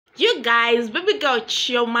You guys, baby girl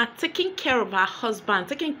Chioma taking care of her husband,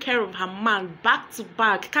 taking care of her man back to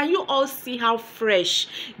back. Can you all see how fresh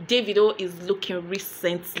Davido is looking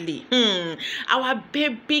recently? Our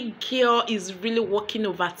baby girl is really working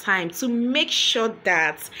overtime to make sure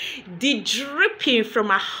that the dripping from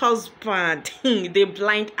her husband, the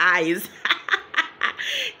blind eyes.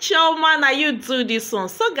 Chioma, now you do this one.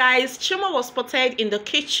 So guys, Chioma was spotted in the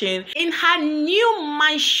kitchen in her new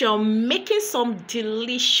mansion making some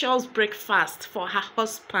delicious breakfast for her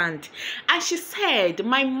husband. And she said,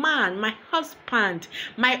 my man, my husband,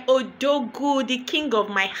 my odogu, the king of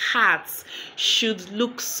my heart, should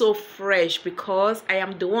look so fresh because I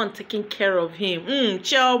am the one taking care of him.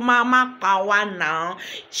 Chioma, ma power now.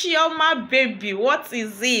 Chioma, baby, what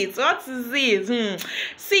is it? What is it?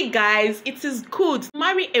 See guys, it is good.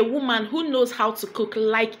 Marry a woman who knows how to cook.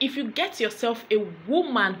 Like if you get yourself a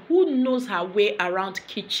woman who knows her way around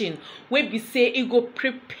kitchen, where be say you go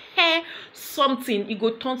prepare something, you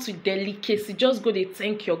go turn to delicacy, just go dey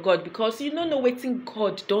thank your God, because you don't know what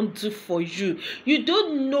God don't do for you. You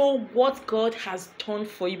don't know what God has done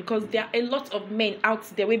for you, because there are a lot of men out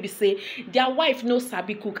there where be say their wife no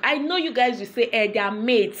sabi cook. I know you guys will say their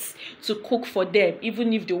mates to cook for them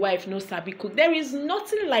even if the wife no sabi cook. There is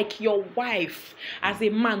nothing like your wife as a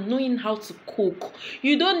man knowing how to cook.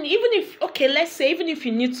 You don't, even if, okay, let's say even if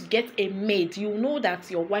you need to get a maid, you know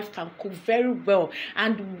that your wife can cook very well,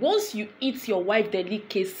 and once you eat your wife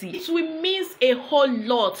delicacy, it will mean a whole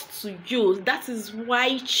lot to you. That is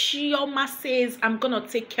why Chioma says, I'm gonna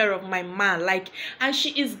take care of my man, like, and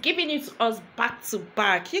she is giving it to us back to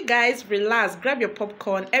back. You guys relax, grab your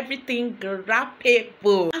popcorn, everything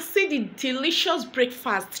grabbable, and see the delicious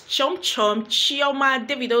breakfast chom Chioma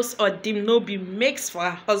Davido's or Dimnobi makes for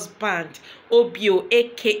her husband Obio,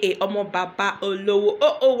 aka Omo Baba Olowo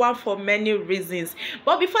 001 for many reasons.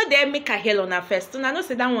 But before they make a hell on her first, I know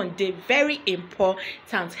say that one day very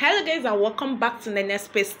important. Hello guys, and welcome back to Nene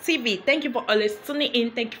Space TV. Thank you for always tuning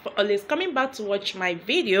in. Thank you for always coming back to watch my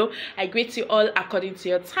video. I greet you all according to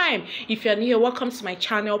your time. If you're new here, welcome to my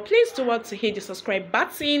channel. Please do want to hit the subscribe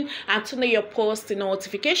button and turn on your post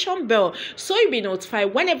notification bell so you'll be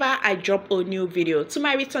notified whenever I drop a new video. To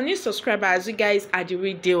my returning subscribers, you guys are the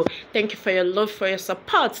real deal. Thank you for your love, for your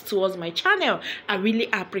support towards my channel. I really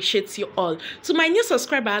appreciate you all. To my new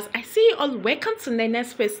subscribers, I see you all. Welcome to Nene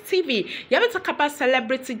Space TV. You have to talk about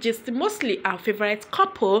celebrity gist, mostly our favorite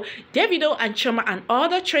couple, Davido and Chioma, and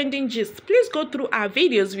other trending gist. Please go through our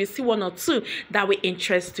videos. We see one or two that will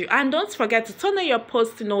interest you, and don't forget to turn on your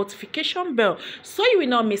post notification bell so you will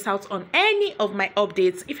not miss out on any of my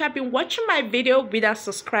updates. If you have been watching my video without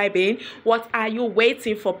subscribing, what are you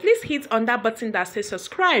waiting for? Please hit on that button that says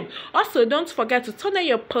subscribe. Also, don't forget to turn on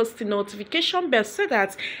your post notification bell so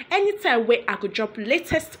that anytime where I could drop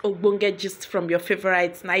latest ogbonge gist from your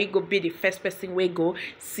favorites, now you go be the first person we go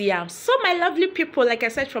see them. So my lovely people, like I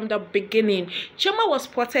said from the beginning, Chioma was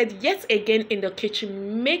spotted yet again in the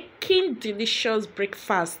kitchen making delicious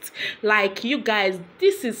breakfast. Like you guys,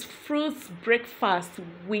 this is fruits breakfast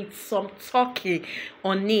with some turkey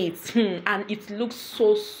on it, and it looks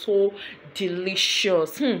so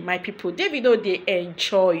delicious. My people, Davido, they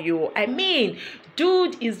enjoy you. I mean,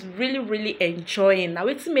 dude is really enjoying. Now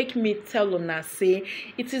it's make me tell una say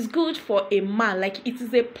it is good for a man, like it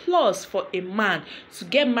is a plus for a man to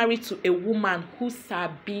get married to a woman who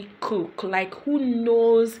sabi cook, like who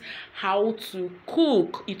knows how to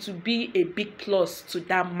cook. It will be a big plus to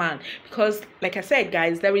that man, because like I said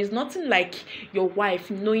guys, there is nothing like your wife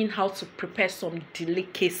knowing how to prepare some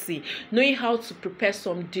delicacy, knowing how to prepare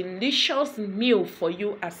some delicious meal for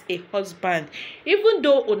you as a husband. Even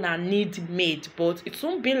though una need maid, but it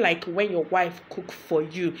won't be like when your wife cook for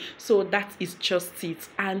you. So that is just it.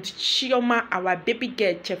 And Chioma, our baby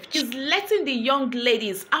girl chef, is letting the young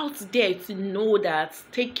ladies out there to know that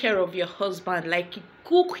take care of your husband, like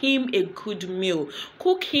cook him a good meal,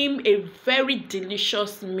 cook him a very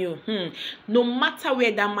delicious meal. No matter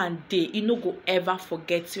where that man dey, you no go ever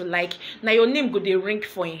forget you. Like now your name go dey ring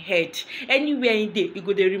for him head. Anywhere in there, you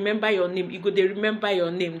go dey remember your name. You go dey remember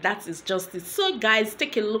your name. That is just it. So guys,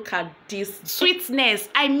 take a look at this sweetness.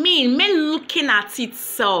 I mean, men looking at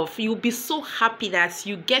itself, you'll be so happy that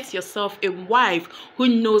you get yourself a wife who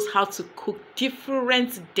knows how to cook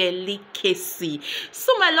different delicacy.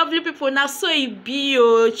 So my lovely people, now so it be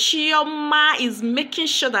you, Chioma is making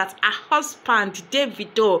sure that her husband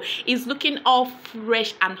Davido is looking all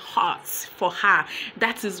fresh and hot for her.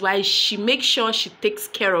 That is why she makes sure she takes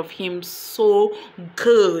care of him so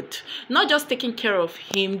good. Not just taking care of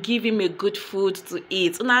him, give him a good food to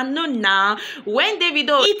eat. And I know now, when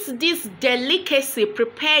Davido eats this delicacy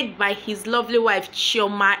prepared by his lovely wife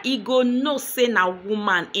Chioma, he go know say na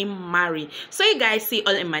woman him marry. So you guys see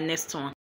all in my next one.